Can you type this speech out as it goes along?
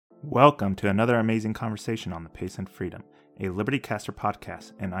Welcome to another amazing conversation on the Pace and Freedom, a Liberty Caster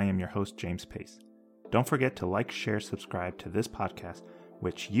podcast, and I am your host, James Pace. Don't forget to like, share, subscribe to this podcast,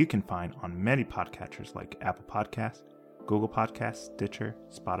 which you can find on many podcatchers like Apple Podcasts, Google Podcasts, Stitcher,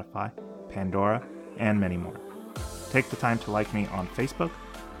 Spotify, Pandora, and many more. Take the time to like me on Facebook,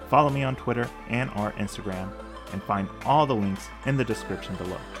 follow me on Twitter and or Instagram, and find all the links in the description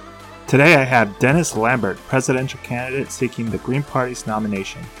below. Today I have Dennis Lambert, presidential candidate seeking the Green Party's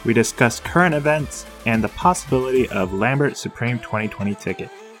nomination. We discuss current events and the possibility of Lambert Supreme 2020 ticket.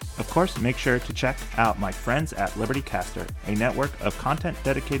 Of course, make sure to check out my friends at Liberty Caster, a network of content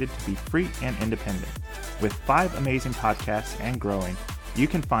dedicated to be free and independent. With 5 amazing podcasts and growing, you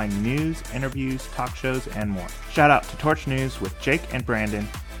can find news, interviews, talk shows, and more. Shout out to Torch News with Jake and Brandon,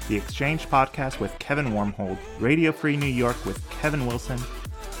 The Exchange Podcast with Kevin Wormhold, Radio Free New York with Kevin Wilson,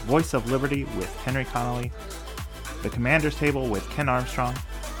 Voice of Liberty with Henry Connolly, The Commander's Table with Ken Armstrong,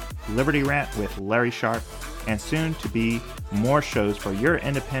 Liberty Rant with Larry Sharp, and soon to be more shows for your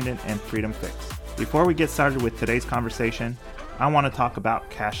independent and freedom fix. Before we get started with today's conversation, I want to talk about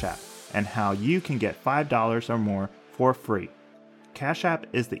Cash App and how you can get $5 or more for free. Cash App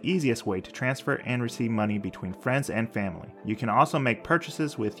is the easiest way to transfer and receive money between friends and family. You can also make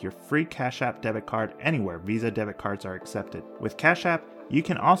purchases with your free Cash App debit card anywhere Visa debit cards are accepted. With Cash App, you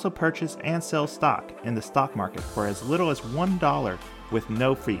can also purchase and sell stock in the stock market for as little as $1 with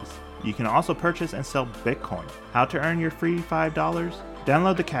no fees. You can also purchase and sell Bitcoin. How to earn your free $5?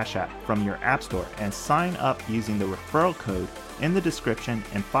 Download the Cash App from your app store and sign up using the referral code in the description,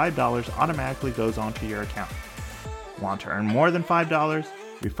 and $5 automatically goes onto your account. Want to earn more than $5?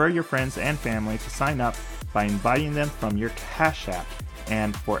 Refer your friends and family to sign up by inviting them from your Cash App.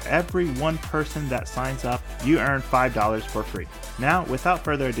 And for every one person that signs up, you earn $5 for free. Now, without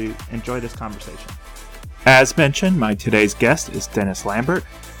further ado, enjoy this conversation. As mentioned, my today's guest is Dennis Lambert,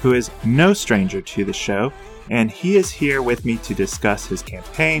 who is no stranger to the show, and he is here with me to discuss his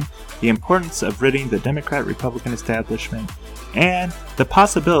campaign, the importance of ridding the Democrat-Republican establishment, and the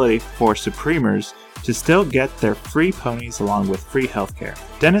possibility for Supremers to still get their free ponies along with free healthcare.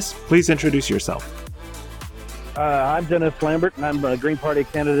 Dennis, please introduce yourself. I'm Dennis Lambert, and I'm a Green Party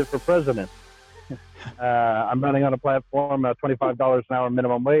candidate for president. I'm running on a platform, $25 an hour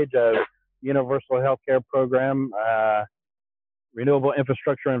minimum wage, a universal health care program, renewable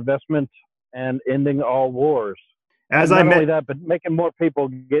infrastructure investment, and ending all wars. Not only that, but making more people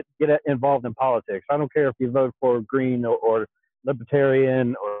get involved in politics. I don't care if you vote for Green or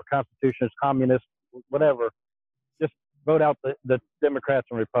Libertarian or Constitutionist, Communist, whatever. Just vote out the Democrats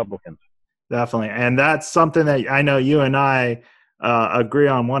and Republicans. Definitely. And that's something that I know you and I agree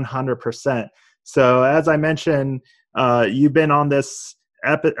on 100%. So as I mentioned, you've been on this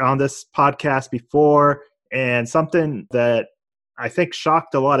podcast before, and something that I think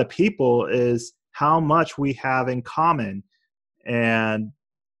shocked a lot of people is how much we have in common. And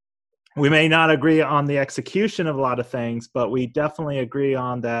we may not agree on the execution of a lot of things, but we definitely agree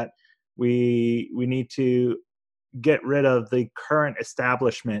on that we need to get rid of the current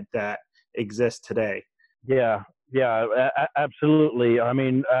establishment that exists today. Yeah, absolutely. I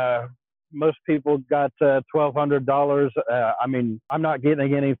mean, most people got $1,200. I mean, I'm not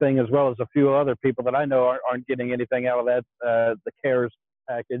getting anything, as well as a few other people that I know aren't getting anything out of that, the CARES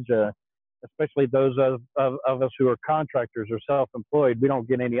package, especially those of us who are contractors or self-employed. We don't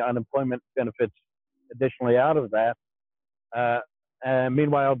get any unemployment benefits additionally out of that. And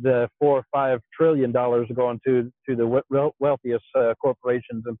meanwhile, the $4 or $5 trillion are going to the wealthiest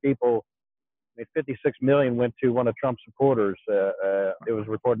corporations and people. I mean, 56 million went to one of Trump's supporters. It was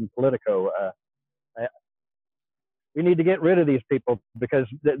reported in Politico. We need to get rid of these people because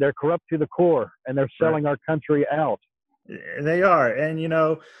they're corrupt to the core, and they're selling our country out. They are. And,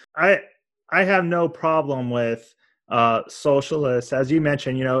 I have no problem with socialists. As you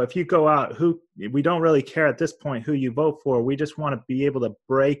mentioned, if you go out, we don't really care at this point who you vote for. We just want to be able to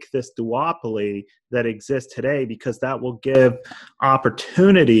break this duopoly that exists today, because that will give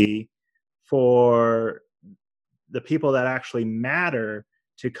opportunity for the people that actually matter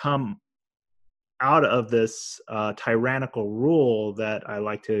to come out of this tyrannical rule that I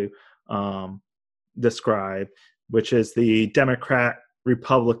like to describe, which is the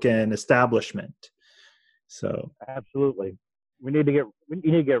Democrat-Republican establishment. So absolutely, we need to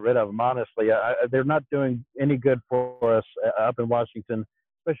get rid of them. Honestly, they're not doing any good for us up in Washington.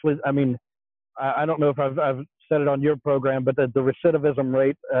 Especially, I mean, I don't know if I've said it on your program, but the recidivism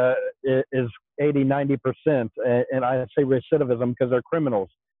rate is 80-90%, and I say recidivism because they're criminals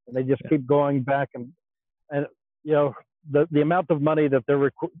and they just keep going back, and the amount of money that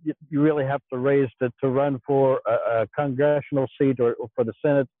you really have to raise to run for a congressional seat or for the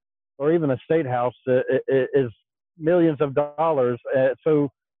Senate or even a state house is millions of dollars. So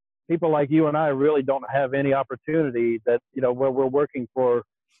people like you and I really don't have any opportunity that, where we're working for,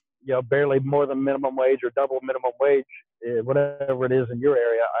 barely more than minimum wage or double minimum wage, whatever it is in your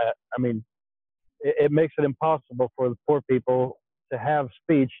area. I mean, it makes it impossible for the poor people to have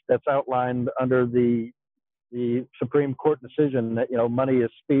speech that's outlined under the Supreme Court decision that, money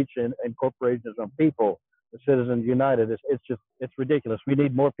is speech and corporations are people, the Citizens United. It's ridiculous. We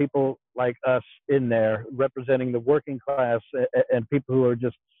need more people like us in there representing the working class and people who are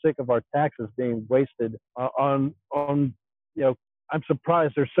just sick of our taxes being wasted on I'm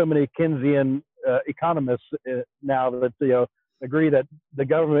surprised there's so many Keynesian economists now that, agree that the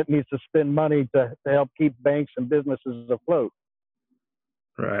government needs to spend money to help keep banks and businesses afloat.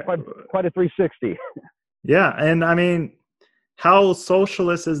 Right. Quite a 360. Yeah. And I mean, how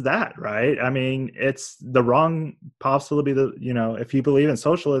socialist is that, right? I mean, it's the wrong possibility if you believe in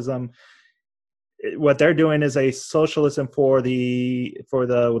socialism, what they're doing is a socialism for the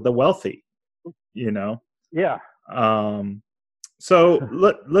wealthy, Yeah. So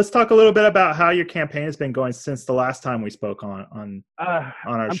let's talk a little bit about how your campaign has been going since the last time we spoke on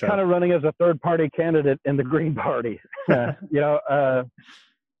our show. I'm kind of running as a third-party candidate in the Green Party.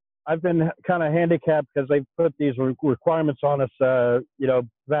 I've been kind of handicapped because they put these requirements on us,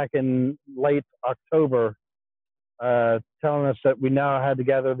 back in late October, telling us that we now had to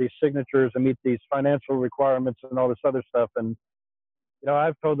gather these signatures and meet these financial requirements and all this other stuff. And,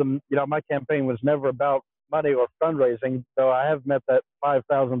 I've told them, my campaign was never about money or fundraising, so I have met that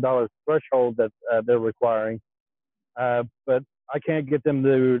 $5,000 threshold that they're requiring. But I can't get them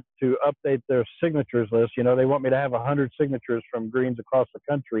to update their signatures list. They want me to have 100 signatures from Greens across the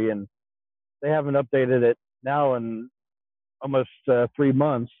country, and they haven't updated it now in almost 3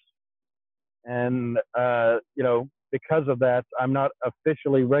 months. And, because of that, I'm not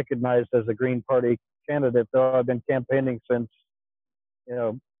officially recognized as a Green Party candidate, though I've been campaigning since,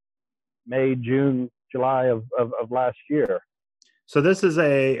 May, June, July of last year. So this is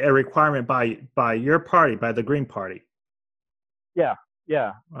a requirement by your party, by the Green Party. Yeah.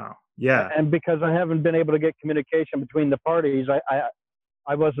 Wow. Yeah. And because I haven't been able to get communication between the parties,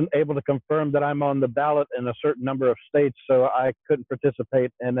 I wasn't able to confirm that I'm on the ballot in a certain number of states, so I couldn't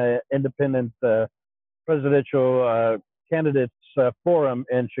participate in an independent presidential candidates forum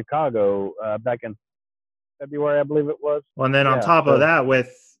in Chicago back in February, I believe it was. Well, and then on top of that, with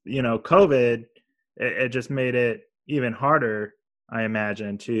COVID, it just made it even harder, I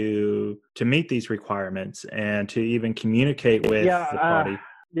imagine, to meet these requirements and to even communicate with the party.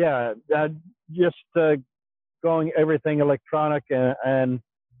 Just going everything electronic, and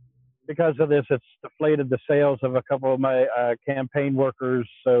because of this, it's deflated the sales of a couple of my campaign workers.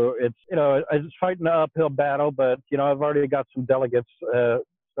 So it's it's fighting an uphill battle, but I've already got some delegates.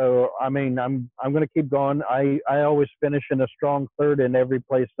 So I mean, I'm going to keep going. I always finish in a strong third in every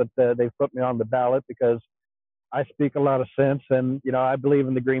place that they put me on the ballot, because I speak a lot of sense, and I believe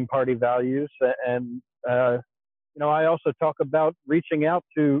in the Green Party values, and I also talk about reaching out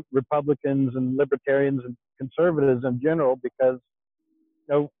to Republicans and libertarians and conservatives in general, because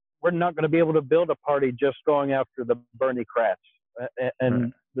we're not going to be able to build a party just going after the Bernie Crats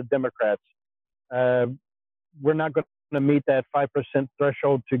and the Democrats. We're not going to meet that 5%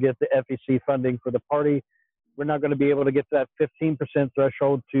 threshold to get the FEC funding for the party. We're not going to be able to get to that 15%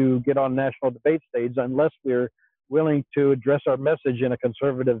 threshold to get on national debate stage unless we're willing to address our message in a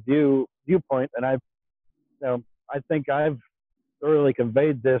conservative viewpoint. And I think I've thoroughly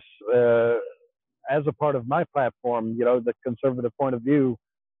conveyed this as a part of my platform, the conservative point of view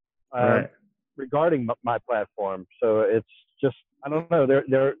regarding my platform. So it's just, I don't know,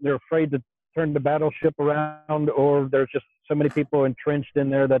 they're afraid to turn the battleship around, or there's just so many people entrenched in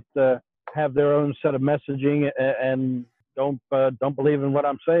there that have their own set of messaging and don't believe in what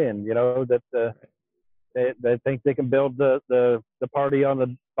I'm saying. That they think they can build the party on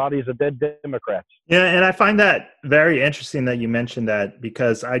the bodies of dead Democrats. Yeah, and I find that very interesting that you mentioned that,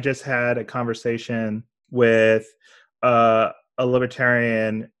 because I just had a conversation with a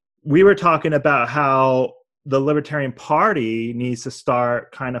libertarian. We were talking about how the Libertarian Party needs to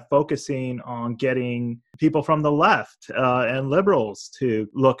start kind of focusing on getting people from the left and liberals to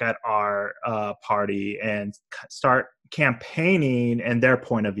look at our party and start campaigning in their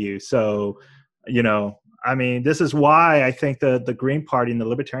point of view. So, I mean, this is why I think the Green Party and the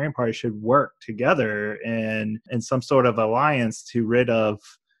Libertarian Party should work together in some sort of alliance to rid of,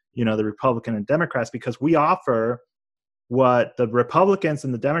 the Republican and Democrats, because we offer what the Republicans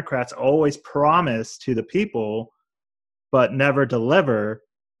and the Democrats always promise to the people, but never deliver.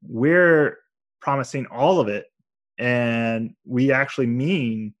 We're promising all of it, and we actually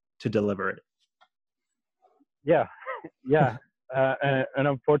mean to deliver it. Yeah, yeah, and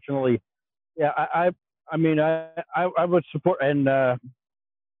unfortunately, yeah, I would support, and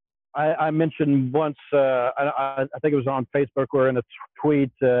I mentioned once, I think it was on Facebook or in a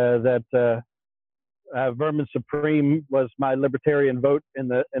tweet that Vermin Supreme was my libertarian vote in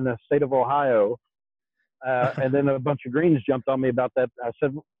the state of Ohio, and then a bunch of Greens jumped on me about that.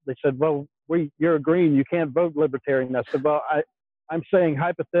 They said, well, you're a Green, you can't vote libertarian. I said, well, I'm saying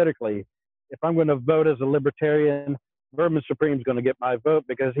hypothetically, if I'm going to vote as a libertarian, Vermin Supreme is going to get my vote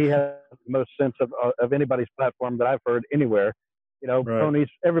because he has the most sense of anybody's platform that I've heard anywhere. Right. Ponies,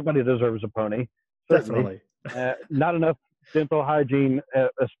 everybody deserves a pony. Certainly. Definitely. Not enough dental hygiene,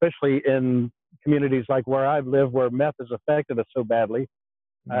 especially in communities like where I live, where meth has affected us so badly.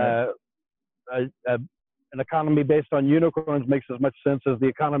 Right. An economy based on unicorns makes as much sense as the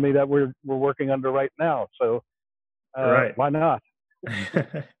economy that we're working under right now. So Right. Why not?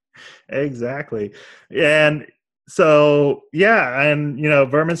 Exactly. And so, yeah, and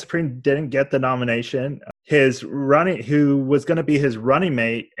Vermin Supreme didn't get the nomination. Who was going to be his running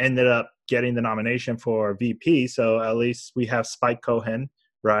mate, ended up getting the nomination for VP. So at least we have Spike Cohen,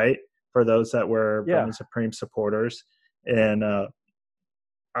 right? For those that were Vermin Supreme supporters. And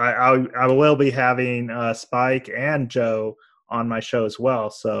I will be having Spike and Joe on my show as well.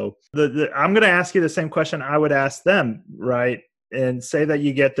 So I'm going to ask you the same question I would ask them, right? And say that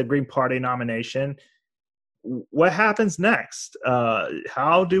you get the Green Party nomination. What happens next?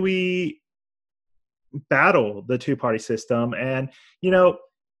 How do we battle the two-party system? And,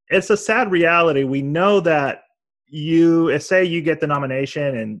 it's a sad reality. We know that say you get the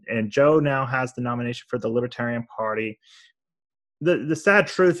nomination and Joe now has the nomination for the Libertarian Party. The sad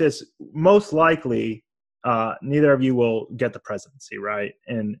truth is most likely neither of you will get the presidency, right?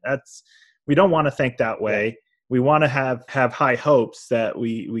 And we don't want to think that way. Yeah. We want to have high hopes that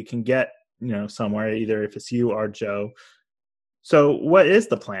we can get somewhere, either if it's you or Joe. So what is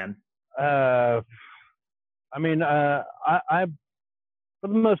the plan? I for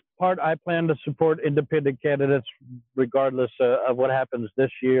the most part, I plan to support independent candidates regardless of what happens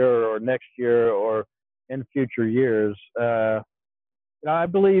this year or next year or in future years. I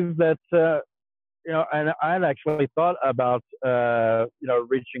believe that, and I'd actually thought about,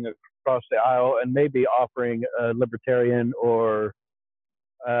 reaching across the aisle and maybe offering a libertarian or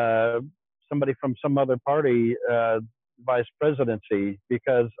somebody from some other party vice presidency,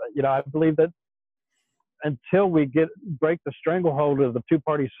 because, I believe that until we break the stranglehold of the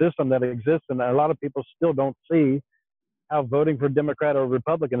two-party system that exists, and a lot of people still don't see how voting for Democrat or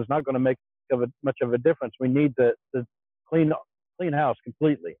Republican is not going to make much of a difference. We need to clean house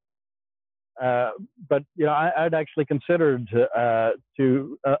completely. But I'd actually considered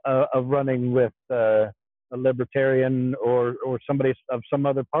running with a libertarian or somebody of some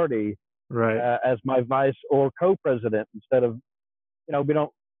other party, right, as my vice or co-president, instead of we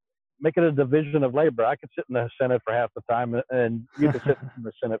don't make it a division of labor. I could sit in the Senate for half the time, and you could sit in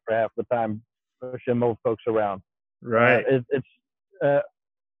the Senate for half the time, pushing old folks around. Right. It's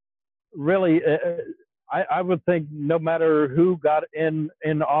really. I would think no matter who got in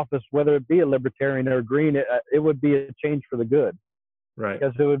office, whether it be a libertarian or a green, it would be a change for the good. Right.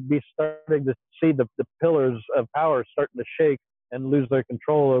 Because it would be starting to see the pillars of power starting to shake and lose their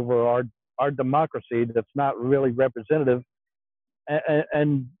control over our democracy that's not really representative,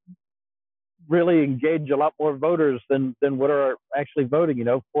 and really engage a lot more voters than what are actually voting.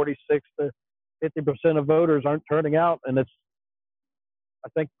 46 to 50% of voters aren't turning out, and I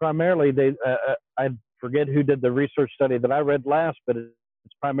think primarily I forget who did the research study that I read last, but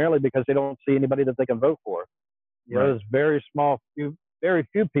it's primarily because they don't see anybody that they can vote for. There's very few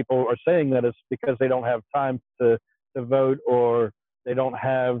people are saying that it's because they don't have time to vote, or they don't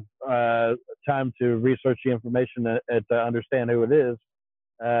have time to research the information to understand who it is.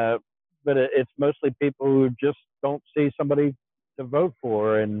 But it's mostly people who just don't see somebody to vote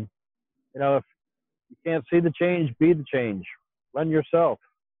for. And, if you can't see the change, be the change. Run yourself.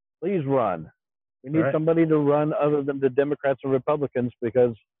 Please run. We need somebody to run other than the Democrats and Republicans,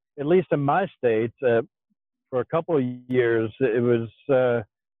 because at least in my state, for a couple of years, it was the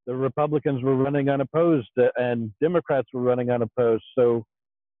Republicans were running unopposed and Democrats were running unopposed. So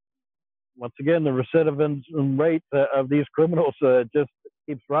once again, the recidivism rate of these criminals just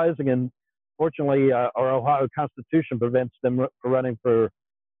keeps rising. And fortunately, our Ohio Constitution prevents them from running for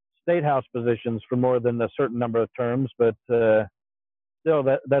state house positions for more than a certain number of terms. But still,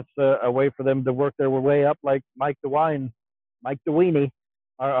 that's a way for them to work their way up, like Mike DeWine,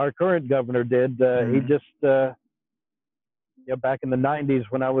 our current governor did. He just back in the 90s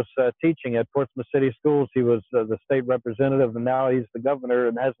when I was teaching at Portsmouth City Schools, he was the state representative, and now he's the governor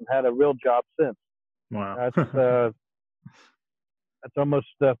and hasn't had a real job since. Wow. That's almost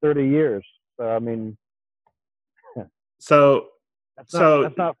 30 years. So, I mean, so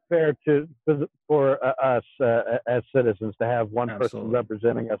that's not fair for us as citizens to have one absolutely. person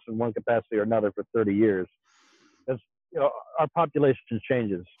representing us in one capacity or another for 30 years. Because our population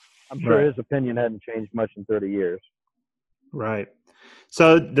changes. I'm sure Right. his opinion hadn't changed much in 30 years. Right.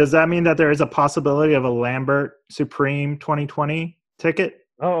 So does that mean that there is a possibility of a Lambert Supreme 2020 ticket?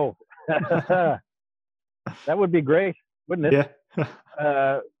 Oh, that would be great, wouldn't it?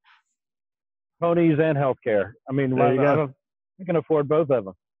 Yeah. Ponies and healthcare. I mean, we can afford both of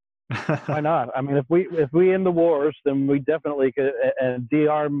them. Why not? I mean, if we end the wars, then we definitely could, and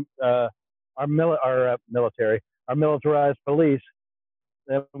de-arm our military, our militarized police.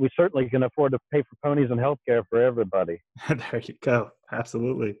 Then we certainly can afford to pay for ponies and healthcare for everybody. There you go.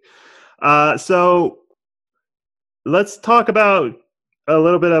 Absolutely. So let's talk about a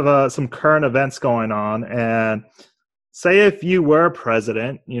little bit of some current events going on. And say if you were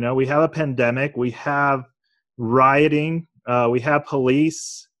president, we have a pandemic, we have rioting, we have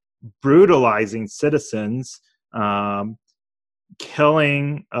police brutalizing citizens,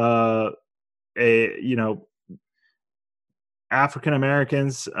 killing African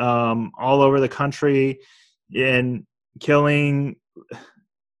Americans all over the country, and killing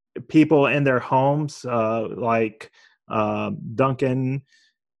people in their homes, like Duncan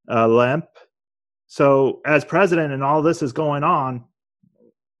Lemp. So, as president, and all this is going on,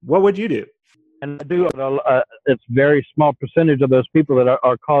 what would you do? And I do. It's a very small percentage of those people that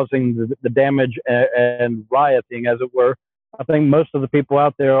are causing the damage and rioting, as it were. I think most of the people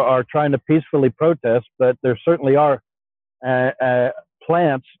out there are trying to peacefully protest, but there certainly are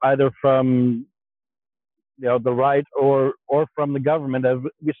plants, either from the right or from the government. As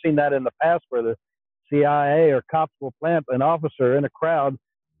we've seen that in the past, where the CIA or cops will plant an officer in a crowd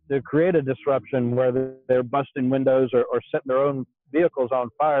to create a disruption, where they're busting windows or setting their own vehicles on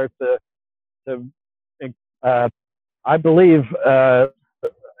fire I believe,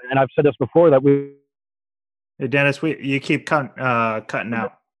 and I've said this before, that we. Hey, Dennis, you keep cutting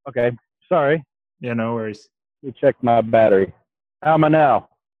out. Okay, sorry. Yeah, no worries. Let me check my battery. How am I now?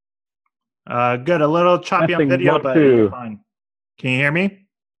 Good. A little choppy on video, but fine. Can you hear me?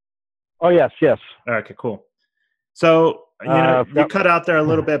 Oh, yes. Okay, cool. So, you cut out there a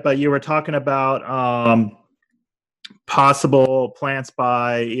little bit, but you were talking about possible plants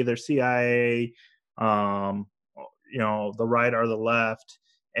by either CIA, the right or the left,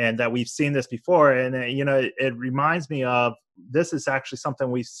 and that we've seen this before. And, it reminds me of, this is actually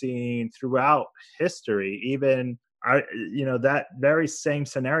something we've seen throughout history. Even, that very same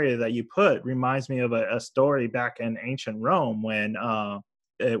scenario that you put reminds me of a story back in ancient Rome when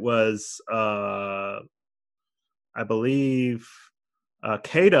it was, I believe,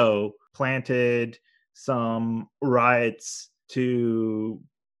 Cato planted some riots to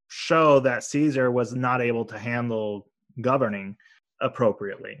show that Caesar was not able to handle governing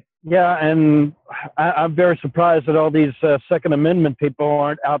appropriately. Yeah, and I'm very surprised that all these Second Amendment people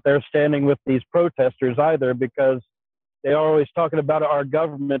aren't out there standing with these protesters either, because they're always talking about our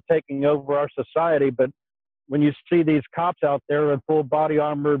government taking over our society. But when you see these cops out there with full body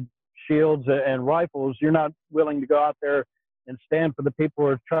armor, shields, and rifles, you're not willing to go out there and stand for the people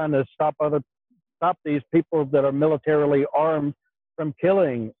who are trying to stop these people that are militarily armed from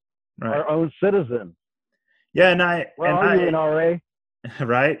killing our own citizens. Yeah, and are you NRA?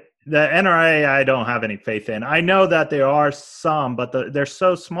 Right. The NRA, I don't have any faith in. I know that there are some, but they're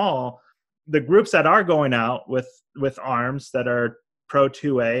so small. The groups that are going out with arms that are pro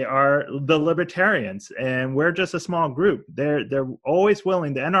 2A are the libertarians, and we're just a small group. They're always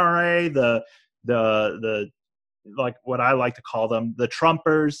willing. The NRA, the like what I like to call them, the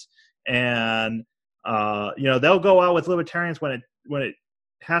Trumpers, and they'll go out with libertarians when it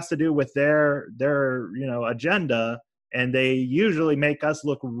has to do with their agenda. And they usually make us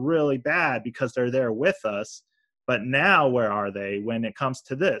look really bad because they're there with us. But now, where are they when it comes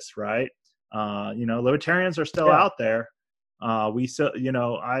to this, right? Libertarians are still out there. I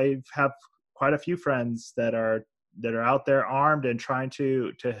have quite a few friends that are out there armed and trying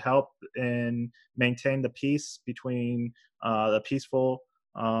to help and maintain the peace between the peaceful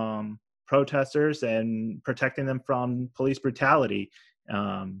protesters and protecting them from police brutality.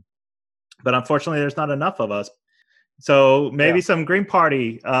 But unfortunately, there's not enough of us. So maybe some Green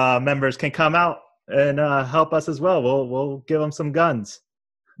Party members can come out and help us as well. We'll give them some guns.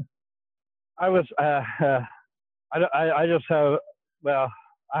 I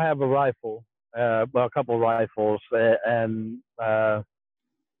have a rifle, well, a couple of rifles, and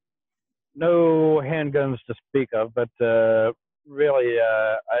no handguns to speak of, but really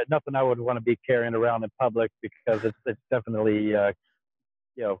nothing I would want to be carrying around in public because it's definitely for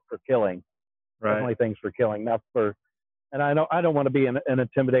killing, Right. definitely things for killing, not for. And I don't want to be an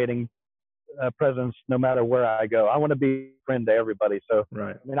intimidating presence no matter where I go. I want to be a friend to everybody. So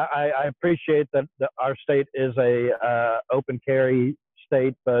Right. I mean, I appreciate that our state is a open carry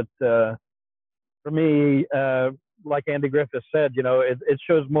state, but for me, like Andy Griffith said, it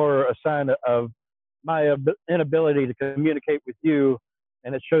shows more a sign of my inability to communicate with you,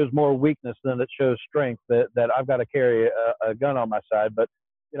 and it shows more weakness than it shows strength that I've got to carry a gun on my side. But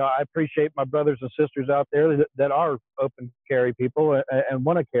I appreciate my brothers and sisters out there that are open carry people and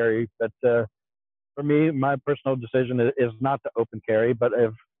want to carry. But for me, my personal decision is not to open carry. But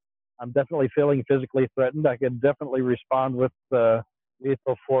if I'm definitely feeling physically threatened, I can definitely respond with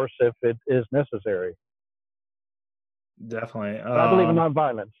lethal force if it is necessary. Definitely. But I believe in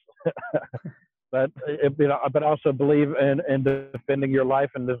nonviolence. But also believe in defending your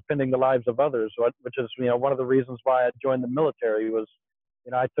life and defending the lives of others, which is one of the reasons why I joined the military was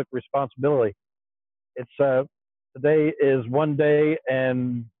I took responsibility. It's today is 1 day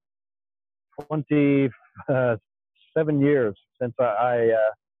and 27 years since I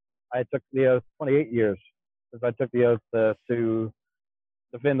took the oath. 28 years since I took the oath to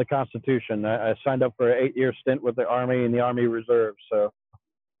defend the Constitution. I signed up for an 8-year stint with the Army and the Army Reserve. So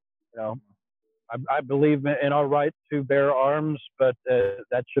I believe in our right to bear arms, but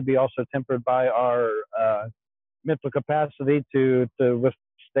that should be also tempered by our mental capacity to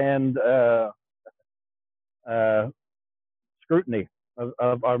withstand scrutiny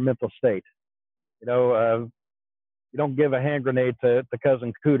of our mental state. You don't give a hand grenade to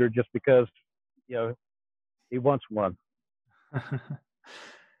cousin Cooter just because he wants one.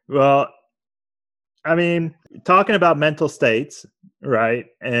 Well, I mean, talking about mental states, right?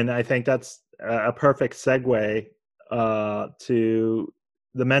 And I think that's a perfect segue to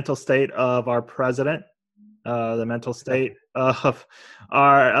the mental state of our president, the mental state of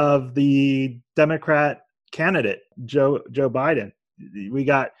the Democrat candidate, Joe Biden. We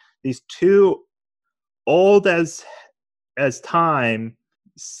got these two old as time,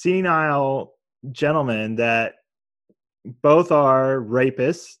 senile gentlemen that both are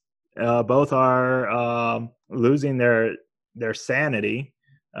rapists. Both are losing their sanity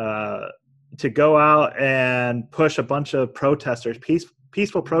to go out and push a bunch of protesters,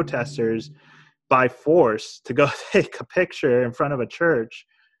 peaceful protesters, by force to go take a picture in front of a church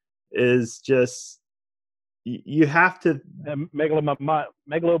is just, you have to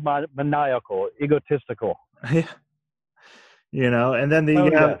megalomaniacal, egotistical. And then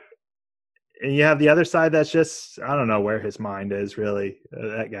you have the other side that's just, I don't know where his mind is really,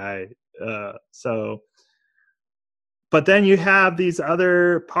 that guy. But then you have these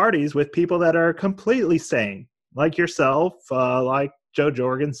other parties with people that are completely sane, like yourself, like Joe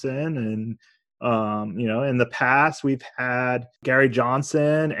Jorgensen. And, in the past, we've had Gary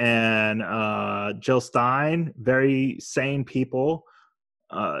Johnson and Jill Stein, very sane people.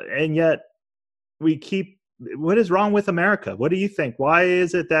 And yet what is wrong with America? What do you think? Why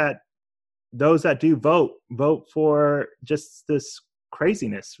is it that those that do vote for just this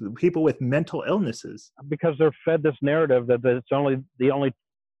craziness, people with mental illnesses? Because they're fed this narrative that it's the only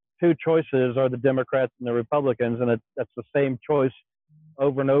two choices are the Democrats and the Republicans, and that's the same choice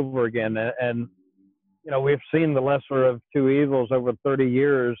over and over again. And we've seen the lesser of two evils over 30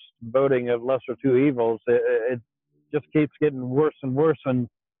 years, voting of lesser two evils. It just keeps getting worse and worse. And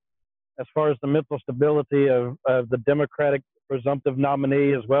as far as the mental stability of the Democratic presumptive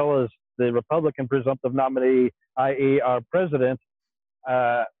nominee as well as the Republican presumptive nominee, i.e. our president,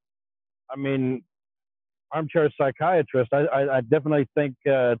 I mean, armchair psychiatrist, I definitely think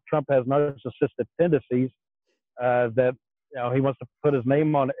Trump has narcissistic tendencies that he wants to put his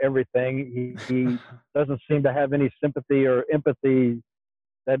name on everything. He doesn't seem to have any sympathy or empathy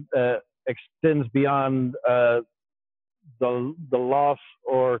that extends beyond the loss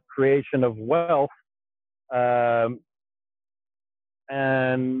or creation of wealth.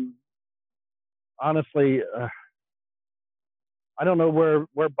 And honestly, I don't know where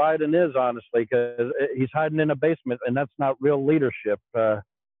Biden is, honestly, because he's hiding in a basement, and that's not real leadership.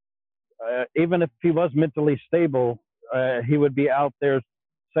 Even if he was mentally stable, he would be out there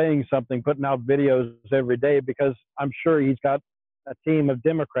saying something, putting out videos every day, because I'm sure he's got a team of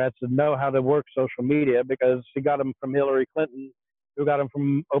Democrats that know how to work social media, because he got them from Hillary Clinton, who got them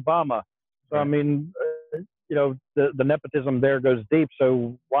from Obama. So, right. I mean, the nepotism there goes deep.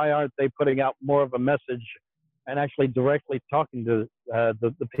 So why aren't they putting out more of a message and actually directly talking to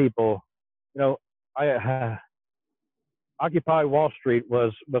the people You know, I Occupy Wall Street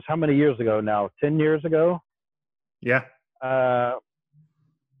was how many years ago now? 10 years ago. Yeah. Uh,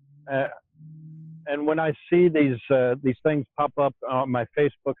 uh, and when I see these things pop up on my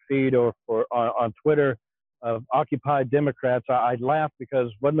Facebook feed or on Twitter of Occupy Democrats, I laugh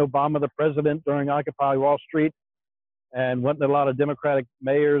because wasn't Obama the president during Occupy Wall Street? And wasn't a lot of Democratic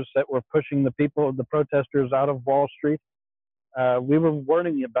mayors that were pushing the protesters out of Wall Street? We were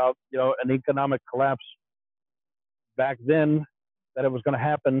warning about, an economic collapse back then, that it was going to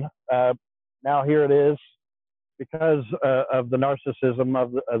happen. Now here it is, because of the narcissism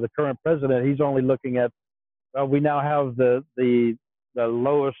of the current president. He's only looking at, we now have the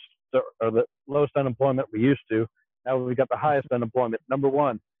lowest, or the lowest unemployment we used to. Now we've got the highest unemployment, number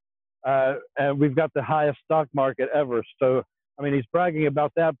one, and we've got the highest stock market ever. So I mean, he's bragging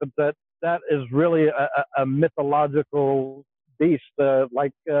about that, but that is really a mythological beast,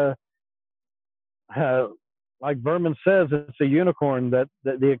 like Berman says, it's a unicorn. That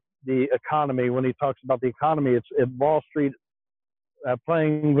the economy, when he talks about the economy, it's Wall Street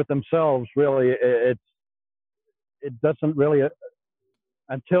playing with themselves. Really, it doesn't really,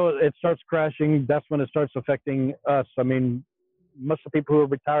 until it starts crashing. That's when it starts affecting us. I mean, most of the people who are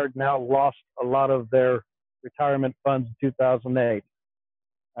retired now lost a lot of their retirement funds in 2008.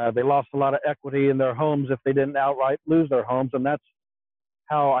 They lost a lot of equity in their homes if they didn't outright lose their homes, and that's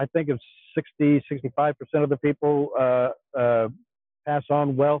how I think it's 65% of the people pass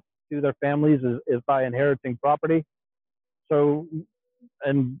on wealth to their families is by inheriting property. So,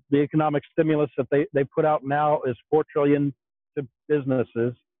 and the economic stimulus that they put out now is $4 trillion to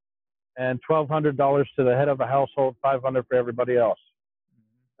businesses and $1,200 to the head of a household, $500 for everybody else.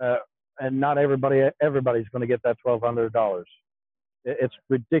 And not everybody's going to get that $1,200. It's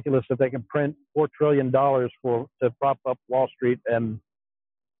ridiculous that they can print $4 trillion to prop up Wall Street, and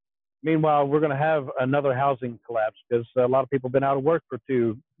meanwhile, we're going to have another housing collapse because a lot of people have been out of work for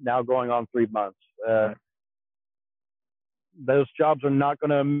 2, now going on 3 months. Those jobs are not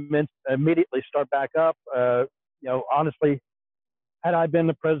going to immediately start back up. Honestly, had I been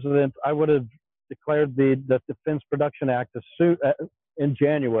the president, I would have declared the Defense Production Act in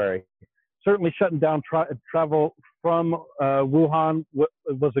January. Certainly shutting down travel from Wuhan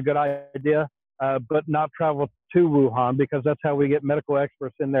was a good idea, but not travel to Wuhan, because that's how we get medical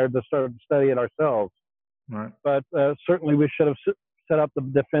experts in there to start to study it ourselves. Right. But certainly we should have set up the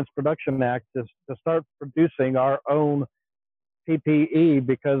Defense Production Act to start producing our own PPE,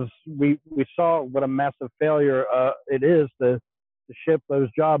 because we saw what a massive failure it is to ship those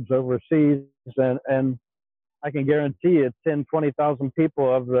jobs overseas. And I can guarantee you 10, 20,000 people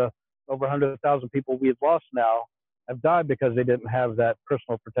of the over 100,000 people we've lost now have died because they didn't have that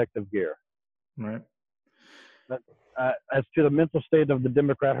personal protective gear. Right. But, as to the mental state of the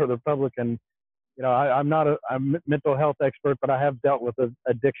Democrat or the Republican, I'm not a mental health expert, but I have dealt with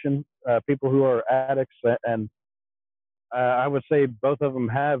addiction, people who are addicts, and I would say both of them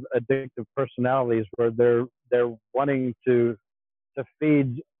have addictive personalities where they're wanting to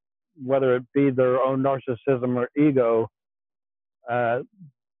feed, whether it be their own narcissism or ego,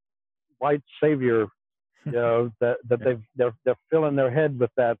 white savior, that they're filling their head with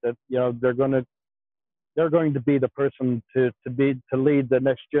that they're going to be the person to lead the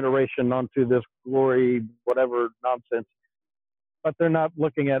next generation onto this glory, whatever nonsense. But they're not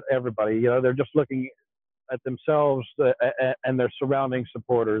looking at everybody. They're just looking at themselves and their surrounding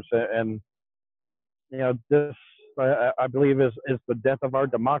supporters. And this, I believe, is the death of our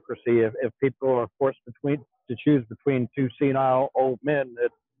democracy. If people are forced to choose between two senile old men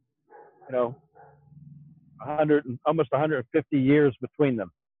that, almost 150 years between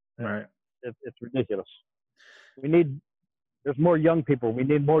them. Right. It's ridiculous. There's more young people. We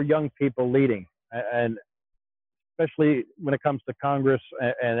need more young people leading, and especially when it comes to Congress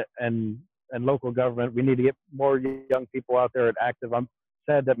and local government, we need to get more young people out there and active. I'm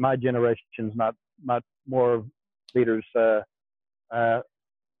sad that my generation's not more leaders. I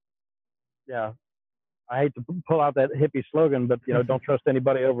hate to pull out that hippie slogan, but don't trust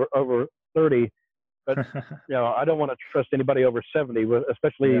anybody over 30. But I don't want to trust anybody over 70,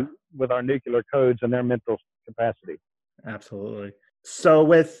 especially with our nuclear codes and their mental capacity. Absolutely. So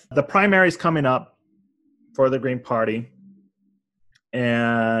with the primaries coming up for the Green Party,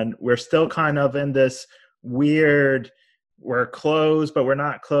 and we're still kind of in this weird, we're closed, but we're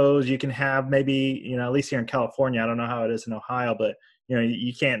not closed. You can have maybe, at least here in California, I don't know how it is in Ohio, but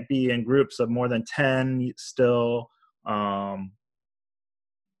you can't be in groups of more than 10 still.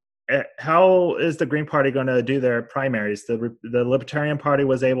 How is the Green Party going to do their primaries? The Libertarian Party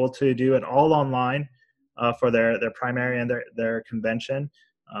was able to do it all online for their primary and their convention.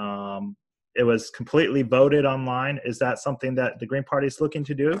 it was completely voted online. Is that something that the Green Party is looking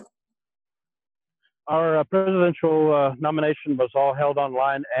to do? Our presidential nomination was all held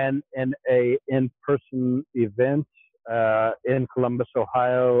online and in a in-person event in Columbus,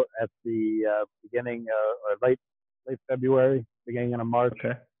 Ohio, at the beginning or late February, beginning of March,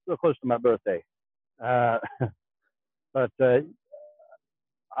 Okay. so close to my birthday. But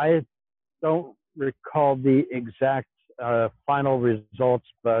I don't recall the exact final results,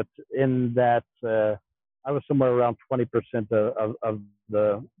 but in that I was somewhere around 20% of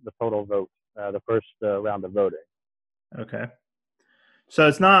the total vote, the first round of voting. Okay. So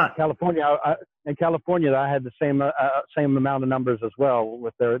it's not California. In California, I had the same amount of numbers as well.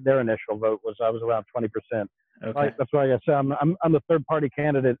 With their initial vote I was around 20%. okay. Right? That's why I said I'm the third party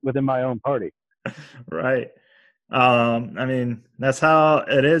candidate within my own party. Right. I mean, that's how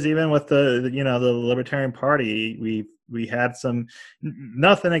it is. Even with the Libertarian Party, we had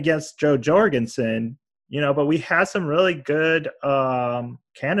nothing against Jo Jorgensen, but we had some really good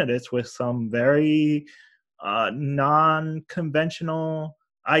candidates with some very non-conventional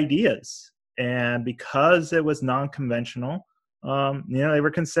ideas, and because it was non-conventional, they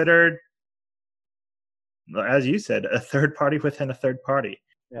were considered, as you said, a third party within a third party.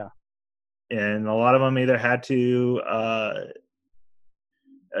 Yeah. And a lot of them either had to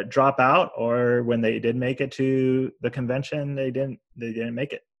drop out, or when they did make it to the convention, they didn't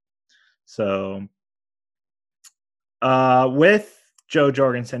make it. So with Jo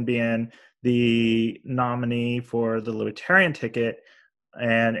Jorgensen being the nominee for the Libertarian ticket,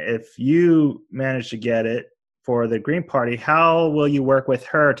 and if you manage to get it for the Green Party, how will you work with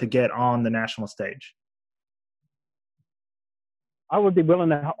her to get on the national stage? I would be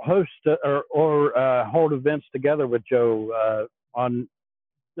willing to host or hold events together with Jo on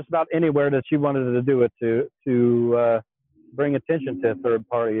just about anywhere that she wanted to do it to bring attention to third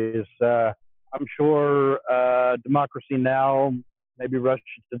parties. I'm sure Democracy Now!, maybe Russia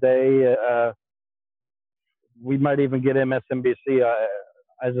Today. We might even get MSNBC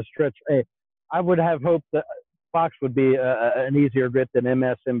as a stretch. Hey, I would have hoped that Fox would be an easier grit than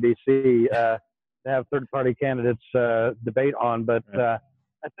MSNBC. To have third-party candidates debate on, but I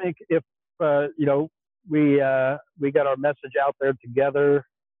think if we got our message out there together,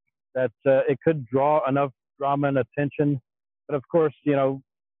 that it could draw enough drama and attention. But of course, we're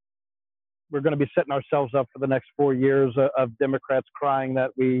going to be setting ourselves up for the next 4 years of Democrats crying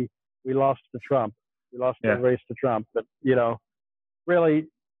that we lost to Trump, we lost the race to Trump. But really.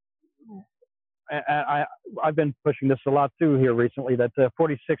 I've been pushing this a lot too here recently, that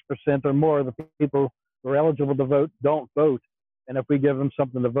 46% or more of the people who are eligible to vote don't vote. And if we give them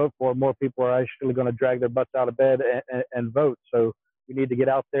something to vote for, more people are actually going to drag their butts out of bed and vote. So we need to get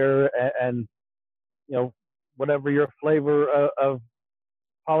out there and whatever your flavor of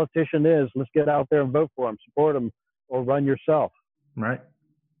politician is, let's get out there and vote for them, support them, or run yourself. Right.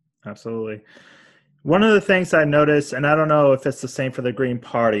 Absolutely. One of the things I noticed, and I don't know if it's the same for the Green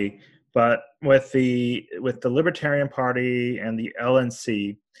Party, but with the Libertarian Party and the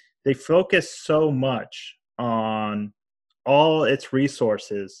LNC, they focus so much on all its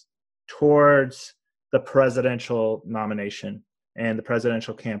resources towards the presidential nomination and the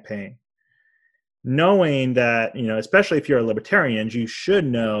presidential campaign. Knowing that, especially if you're a libertarian, you should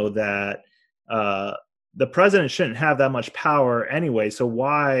know that the president shouldn't have that much power anyway. So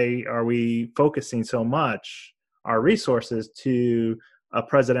why are we focusing so much our resources to a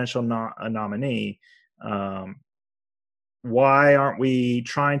presidential nominee? Why aren't we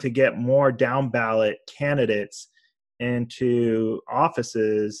trying to get more down ballot candidates into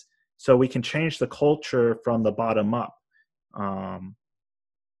offices so we can change the culture from the bottom up?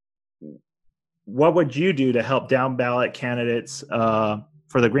 What would you do to help down ballot candidates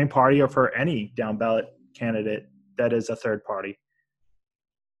for the Green Party, or for any down ballot candidate that is a third party?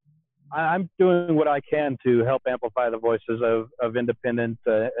 I'm doing what I can to help amplify the voices of independent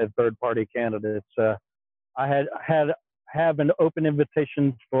and third-party candidates. I have an open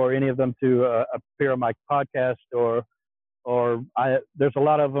invitation for any of them to appear on my podcast, or there's a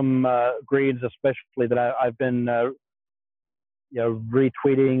lot of them greens, especially that I've been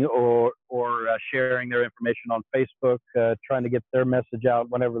retweeting or sharing their information on Facebook, trying to get their message out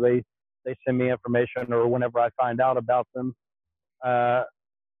whenever they send me information or whenever I find out about them.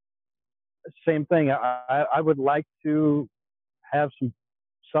 Same thing. I would like to have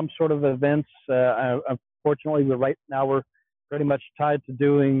some sort of events. Unfortunately, right now we're pretty much tied to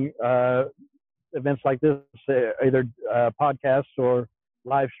doing events like this, either podcasts or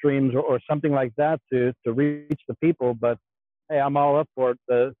live streams or something like that to reach the people. But hey, I'm all up for it.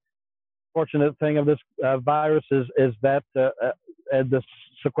 The fortunate thing of this virus is that the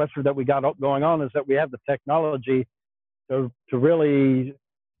sequester that we got going on is that we have the technology to really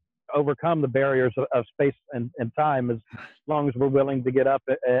overcome the barriers of space and time, as long as we're willing to get up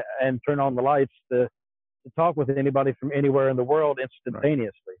and turn on the lights to talk with anybody from anywhere in the world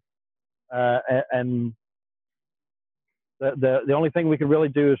instantaneously. And the only thing we can really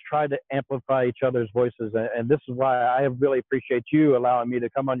do is try to amplify each other's voices. And this is why I really appreciate you allowing me to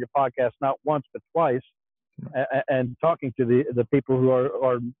come on your podcast, not once, but twice, and talking to the people who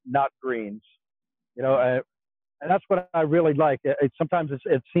are not Greens, and that's what I really like. Sometimes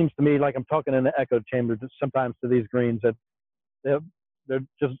it seems to me like I'm talking in an echo chamber sometimes to these Greens, that they're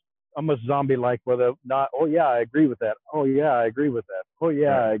just almost zombie-like, where they're not, oh yeah, I agree with that. Oh yeah, I agree with that. Oh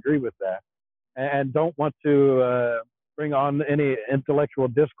yeah, I agree with that. And don't want to bring on any intellectual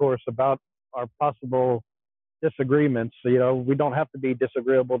discourse about our possible disagreements. We don't have to be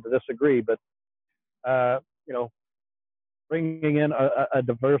disagreeable to disagree, but bringing in a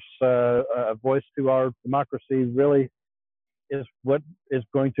diverse voice to our democracy really is what is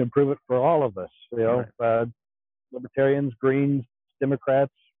going to improve it for all of us. Libertarians, Greens,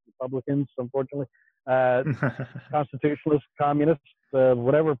 Democrats, Republicans, unfortunately, constitutionalists, communists,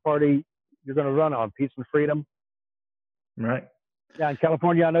 whatever party you're going to run on, peace and freedom. Right. Yeah, in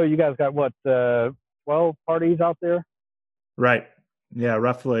California, I know you guys got 12 parties out there? Right. Yeah,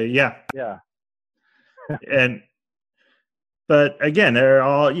 roughly. Yeah. Yeah. But again, they're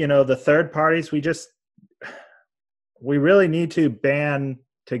all, the third parties, we really need to band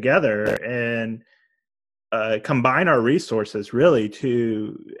together and combine our resources really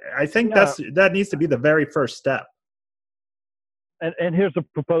I think that needs to be the very first step. And here's a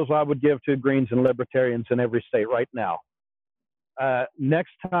proposal I would give to Greens and Libertarians in every state right now.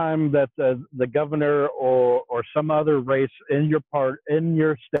 Next time that the governor or some other race in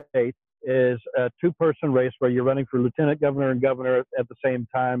your state is a two-person race where you're running for lieutenant governor and governor at the same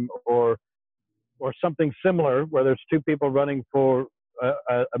time, or something similar where there's two people running for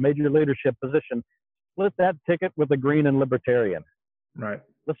a major leadership position, split that ticket with a Green and Libertarian. Right.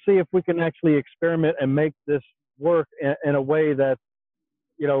 Let's see if we can actually experiment and make this work in a way that,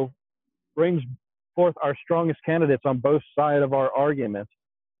 brings forth our strongest candidates on both sides of our argument,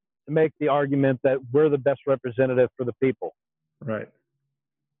 to make the argument that we're the best representative for the people. Right.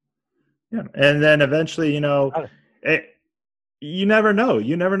 Yeah. And then eventually, you never know.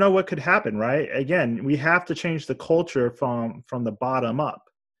 You never know what could happen, right? Again, we have to change the culture from the bottom up.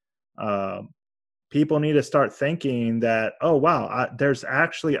 People need to start thinking that, oh, wow, there's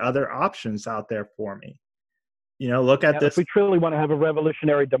actually other options out there for me. Look at this. If we truly want to have a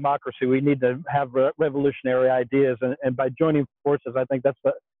revolutionary democracy, we need to have revolutionary ideas. And by joining forces, I think that's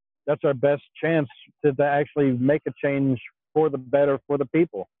our best chance to actually make a change for the better for the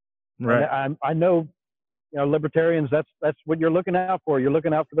people. Right. And I know, libertarians, that's what you're looking out for. You're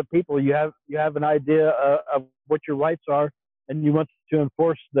looking out for the people. You have an idea of what your rights are, and you want to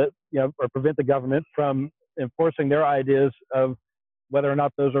enforce that, or prevent the government from enforcing their ideas of whether or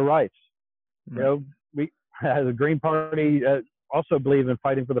not those are rights. Right. We, as a Green Party, also believe in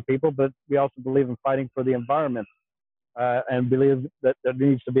fighting for the people, but we also believe in fighting for the environment, and believe that there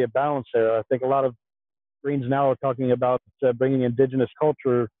needs to be a balance there. I think a lot of Greens now are talking about bringing indigenous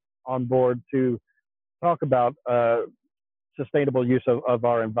culture on board to talk about sustainable use of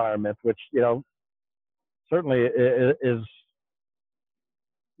our environment, which certainly is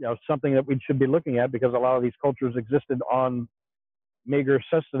something that we should be looking at, because a lot of these cultures existed on meager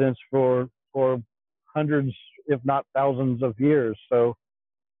sustenance for hundreds, if not thousands, of years. So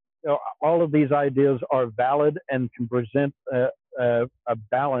all of these ideas are valid and can present a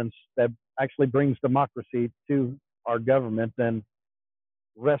balance that actually brings democracy to our government and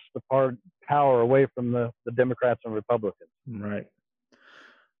wrests the power away from the Democrats and Republicans. Right.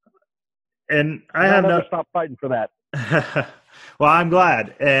 And I have never stop fighting for that. Well, I'm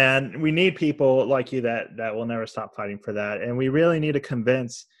glad. And we need people like you that will never stop fighting for that. And we really need to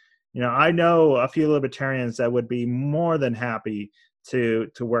convince, I know a few libertarians that would be more than happy to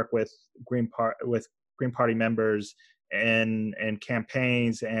work with Green Party members and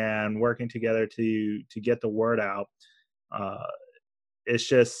campaigns and working together to get the word out.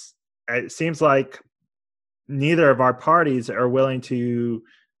 It seems like neither of our parties are willing to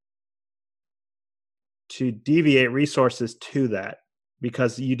deviate resources to that,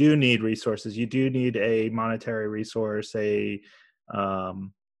 because you do need resources. You do need a monetary resource, a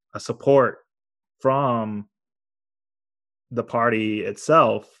support from the party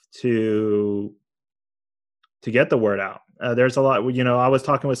itself to get the word out. There's a lot, I was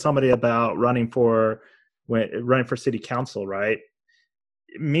talking with somebody about running for city council, right?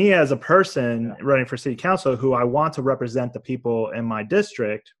 me as a person running for city council who I want to represent the people in my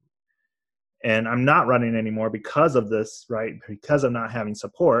district, and I'm not running anymore because of this, right? Because of not having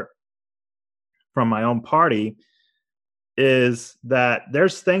support from my own party, is that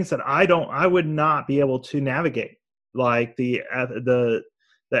there's things that I would not be able to navigate, like the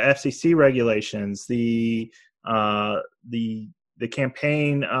FCC regulations, the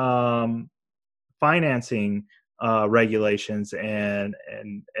campaign financing regulations and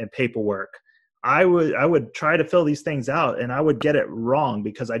paperwork. I would try to fill these things out, and I would get it wrong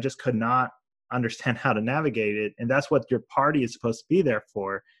because I just could not understand how to navigate it. And that's what your party is supposed to be there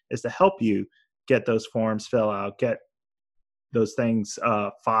for, is to help you get those forms filled out, get those things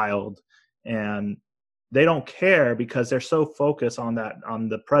filed. And they don't care because they're so focused on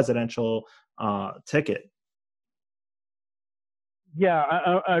the presidential ticket.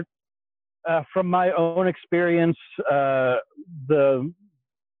 Yeah, from my own experience, as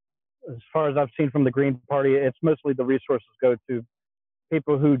far as I've seen from the Green Party, it's mostly the resources go to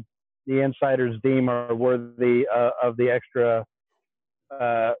people who the insiders deem are worthy of the extra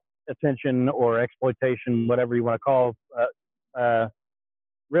attention or exploitation, whatever you want to call.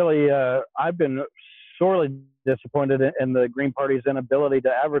 Really, I've been sorely disappointed in the Green Party's inability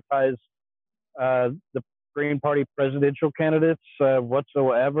to advertise the Green Party presidential candidates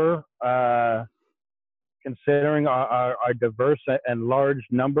whatsoever. Considering our diverse and large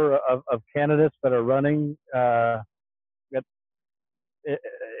number of candidates that are running,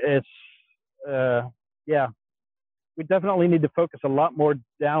 we definitely need to focus a lot more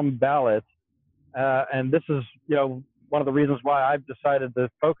down ballot. And this is, one of the reasons why I've decided to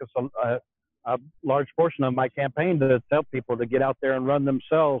focus a large portion of my campaign to tell people to get out there and run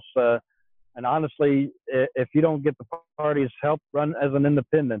themselves. And honestly, if you don't get the party's help, run as an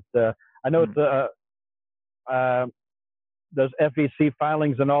independent. I know it's those FEC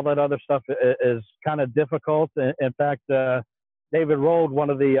filings and all that other stuff is kind of difficult. In fact, David Rold, one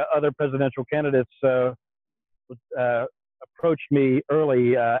of the other presidential candidates, approached me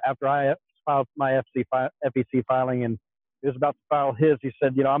early after I filed my FEC filing, and he was about to file his. He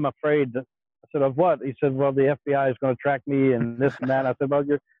said, I'm afraid. I said, of what? He said, well, the FBI is going to track me and this and that. I said, well,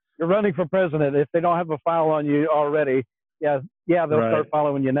 you're running for president. If they don't have a file on you already, they'll start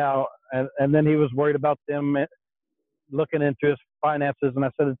following you now. And then he was worried about them looking into his finances. And I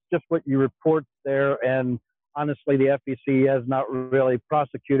said, it's just what you report there. And honestly, the FEC has not really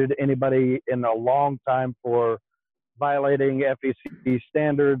prosecuted anybody in a long time for violating FEC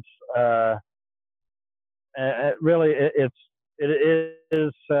standards. Really, it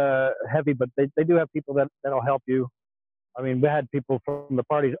is heavy, but they do have people that'll help you. I mean, we had people from the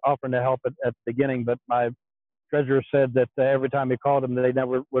party offering to help at the beginning, but my treasurer said that every time he called them, they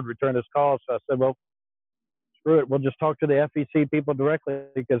never would return his calls. So I said, well, screw it. We'll just talk to the FEC people directly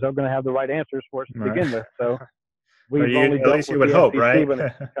because they're going to have the right answers for us to begin with. So we've only at least you would hope, right? When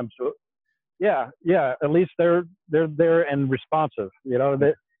it comes to it. Yeah. At least they're there and responsive.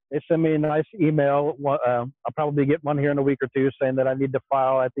 They send me a nice email. I'll probably get one here in a week or two saying that I need to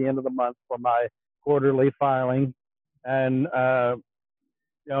file at the end of the month for my quarterly filing. And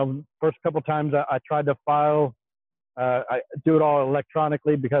first couple times I tried to file. I do it all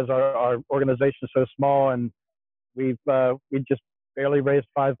electronically because our organization is so small, and we just barely raised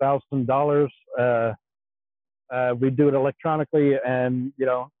 $5,000. We do it electronically, and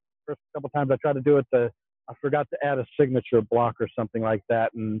first couple times I tried to do it, I forgot to add a signature block or something like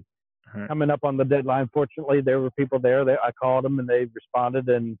that. And coming up on the deadline, fortunately, there were people there. I called them, and they responded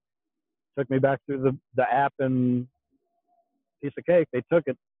and took me back through the app, and piece of cake. They took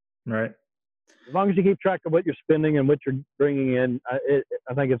it. Right. As long as you keep track of what you're spending and what you're bringing in,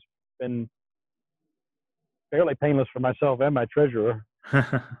 I think it's been fairly painless for myself and my treasurer.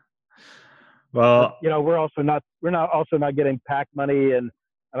 Well, but, we're not getting PAC money and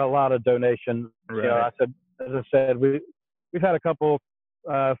a lot of donations. Right. As I said, we've had a couple,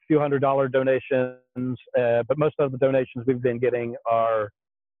 few $100 donations, but most of the donations we've been getting are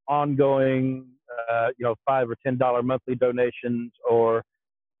ongoing, $5 or $10 monthly donations, or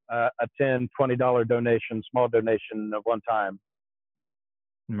a $10, $20 donation, small donation of one time.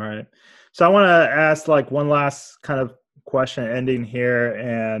 Right. So I want to ask one last kind of question ending here.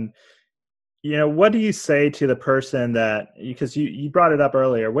 And, what do you say to the person that, because you brought it up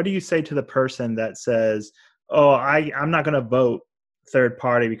earlier, what do you say to the person that says, oh, I'm not going to vote third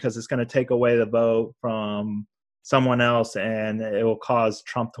party because it's going to take away the vote from someone else and it will cause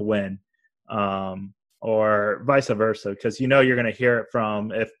Trump to win? Or vice versa, because you're going to hear it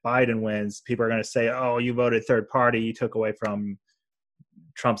from, if Biden wins, people are going to say, oh, you voted third party, you took away from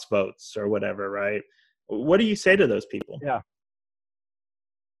Trump's votes or whatever, right? What do you say to those people? Yeah.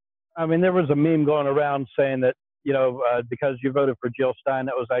 I mean, there was a meme going around saying that, because you voted for Jill Stein,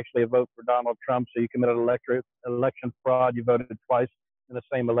 that was actually a vote for Donald Trump. So you committed election fraud. You voted twice in the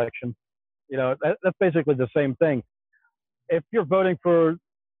same election. That's basically the same thing. If you're voting for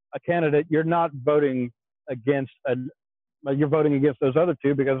a candidate, you're not voting against you're voting against those other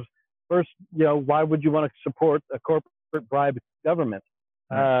two because first, why would you want to support a corporate bribe government?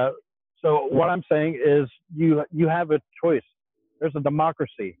 So what I'm saying is you have a choice. There's a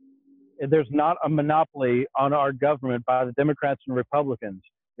democracy. There's not a monopoly on our government by the Democrats and Republicans.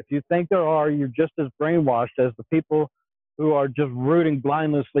 If you think there are, you're just as brainwashed as the people who are just rooting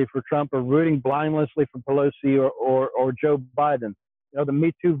blindlessly for Trump or rooting blindlessly for Pelosi or Joe Biden. The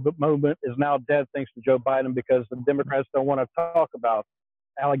Me Too movement is now dead thanks to Joe Biden because the Democrats don't want to talk about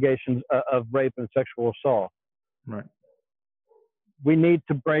allegations of rape and sexual assault. Right. We need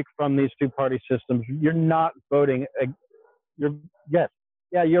to break from these two-party systems. You're not voting.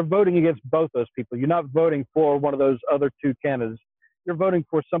 You're voting against both those people. You're not voting for one of those other two candidates. You're voting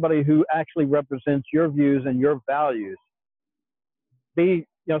for somebody who actually represents your views and your values.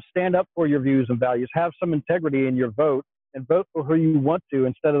 Stand up for your views and values. Have some integrity in your vote and vote for who you want to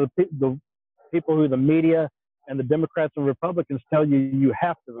instead of the people who the media and the Democrats and Republicans tell you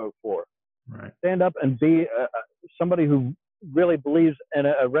have to vote for. Right. Stand up and be somebody who really believes in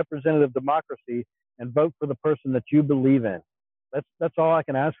a representative democracy and vote for the person that you believe in. That's all I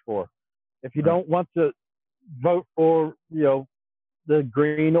can ask for. If you don't want to vote for, the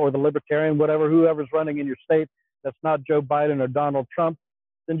Green or the Libertarian, whoever's running in your state, that's not Joe Biden or Donald Trump,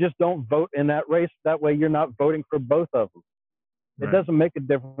 then just don't vote in that race. That way you're not voting for both of them. Right. It doesn't make a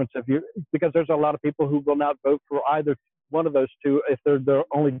difference because there's a lot of people who will not vote for either one of those two if they're the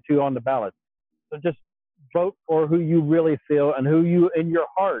only two on the ballot. So just vote for who you really feel and who you in your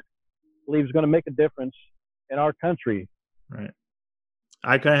heart believe is going to make a difference in our country. Right.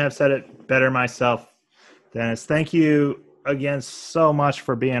 I couldn't have said it better myself, Dennis. Thank you again so much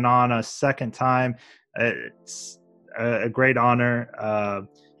for being on a second time. It's a great honor.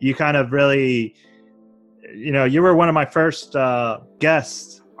 You kind of really, you were one of my first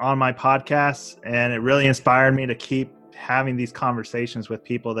guests on my podcast, and it really inspired me to keep having these conversations with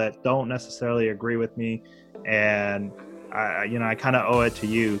people that don't necessarily agree with me. And I kind of owe it to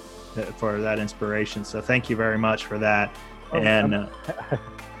you for that inspiration. So thank you very much for that. And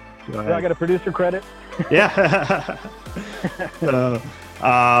do I get a producer credit? Yeah.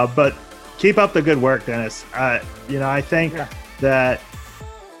 But keep up the good work, Dennis. I think that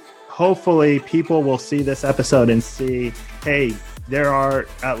hopefully people will see this episode and see, hey, there are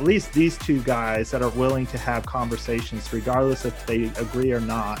at least these two guys that are willing to have conversations regardless if they agree or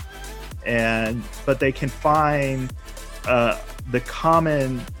not. But they can find the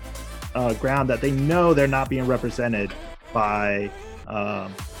common ground that they know they're not being represented by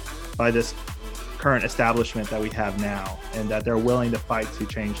this current establishment that we have now, and that they're willing to fight to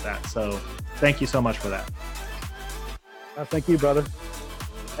change that. So thank you so much for that. Thank you, brother.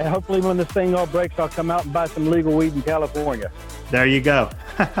 And hopefully when this thing all breaks, I'll come out and buy some legal weed in California. There you go.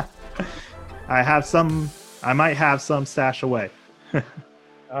 I might have some stashed away.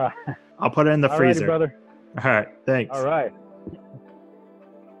 I'll put it in the freezer. All right, brother. All right. Thanks. All right.